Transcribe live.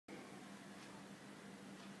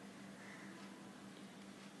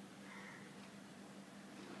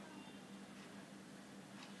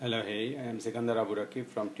Hello, hey, I am Sikandar Aburaki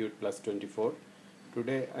from Tute Plus 24.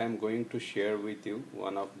 Today I am going to share with you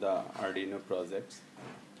one of the Arduino projects.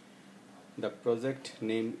 The project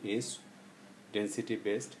name is Density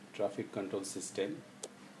Based Traffic Control System.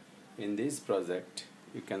 In this project,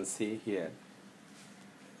 you can see here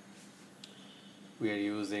we are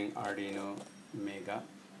using Arduino Mega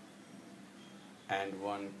and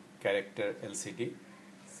one character LCD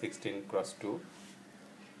 16x2,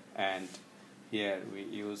 and here we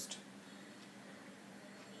used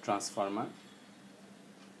transformer,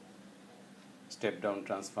 step down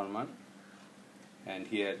transformer, and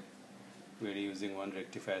here we are using one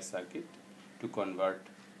rectifier circuit to convert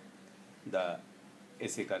the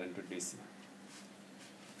AC current to DC.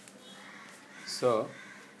 So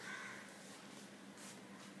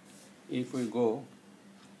if we go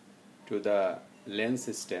to the lane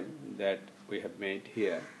system that we have made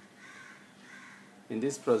here, in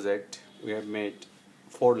this project we have made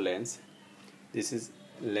 4 lanes. This is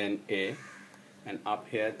lane A, and up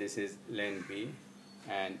here this is lane B,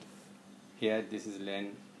 and here this is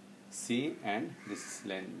lane C, and this is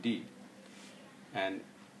lane D. And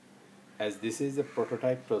as this is a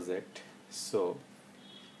prototype project, so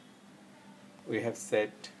we have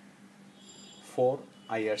set 4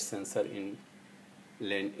 IR sensor in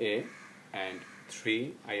lane A and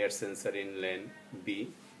 3 IR sensor in lane B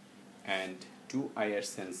and 2 IR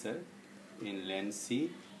sensor in lane C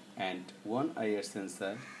and 1 IR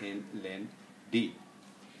sensor in lane D.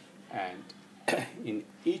 And in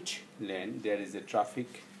each lane there is a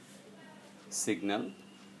traffic signal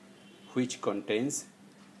which contains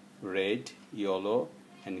red, yellow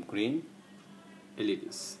and green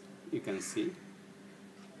LEDs. You can see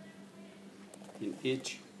in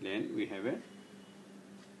each lane we have a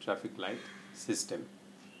traffic light system.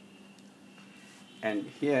 And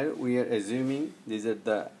here we are assuming these are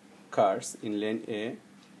the cars. In lane A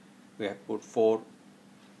we have put 4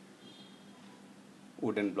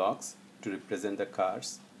 wooden blocks to represent the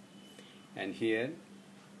cars, and here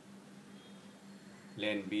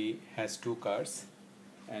lane B has 2 cars,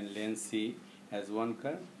 and lane C has 1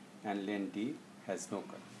 car, and lane D has no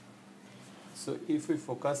car. So if we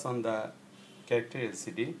focus on the character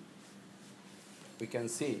LCD, we can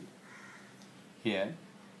see here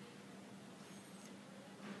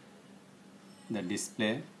the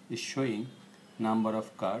display is showing number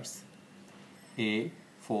of cars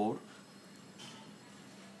A4,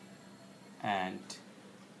 and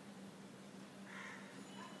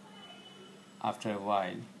after a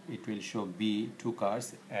while it will show B 2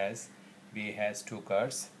 cars, as B has 2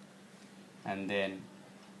 cars, and then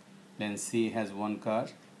lane C has 1 car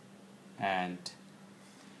and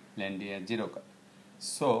lane D has 0 car.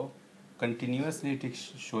 So continuously it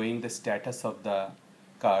is showing the status of the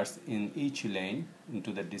cars in each lane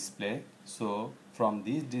into the display. So from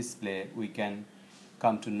this display we can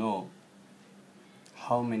come to know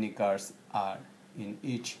how many cars are in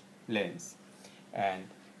each lanes. And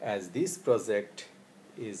as this project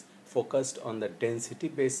is focused on the density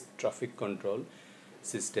based traffic control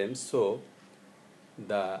system, so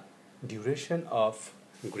the duration of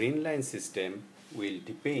green line system will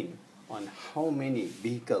depend on how many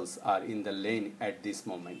vehicles are in the lane at this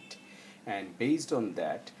moment, and based on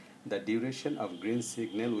that the duration of green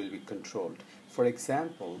signal will be controlled. For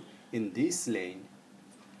example, in this lane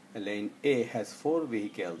A has 4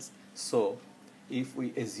 vehicles, so if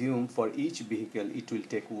we assume for each vehicle it will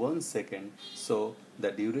take 1 second, so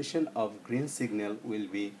the duration of green signal will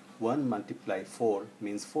be 1 multiply 4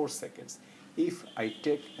 means 4 seconds. If I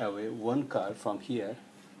take away 1 car from here,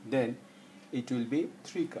 then it will be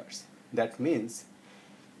 3 cars. That means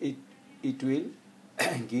it will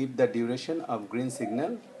give the duration of green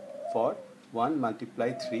signal for 1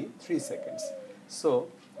 multiply 3 seconds. So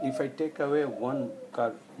if I take away 1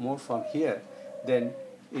 car more from here, then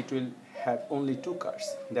it will have only 2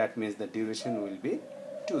 cars. That means the duration will be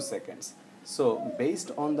 2 seconds. So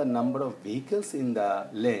based on the number of vehicles in the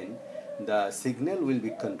lane, the signal will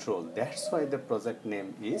be controlled. That's why the project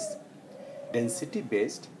name is Density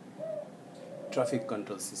Based Traffic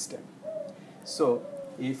Control System. So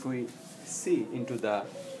if we see into the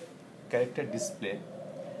character display,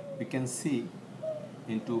 we can see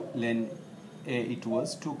into lane A it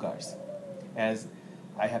was 2 cars, as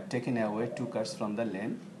I have taken away 2 cars from the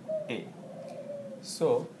lane A.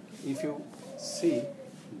 So if you see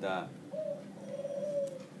the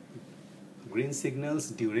green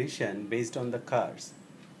signal's duration based on the cars,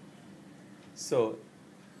 so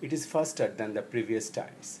it is faster than the previous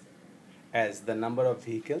times, as the number of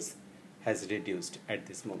vehicles has reduced at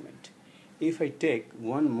this moment. If I take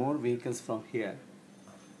 1 more vehicles from here,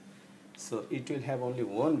 so it will have only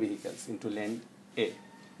 1 vehicle into lane A.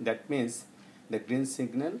 That means the green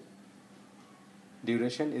signal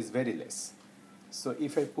duration is very less. So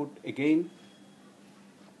if I put again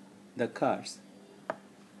the cars,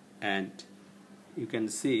 and you can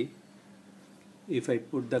see if I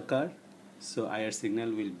put the car, so IR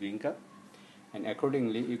signal will blink up, and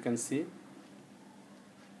accordingly you can see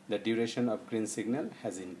the duration of green signal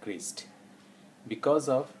has increased because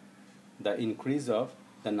of the increase of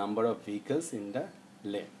the number of vehicles in the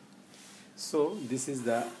lane. So this is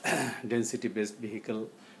the density based vehicle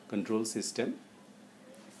control system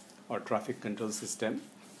or traffic control system.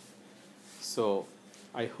 So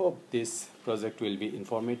I hope this project will be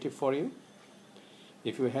informative for you.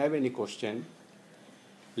 If you have any question,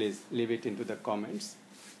 please leave it into the comments.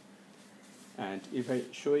 And if I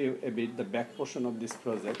show you a bit the back portion of this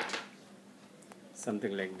project,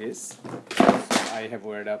 something like this. So I have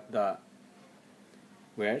wired up the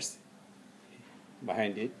wires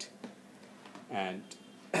behind it, and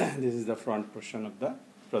this is the front portion of the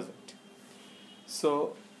project.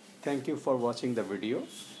 So thank you for watching the video.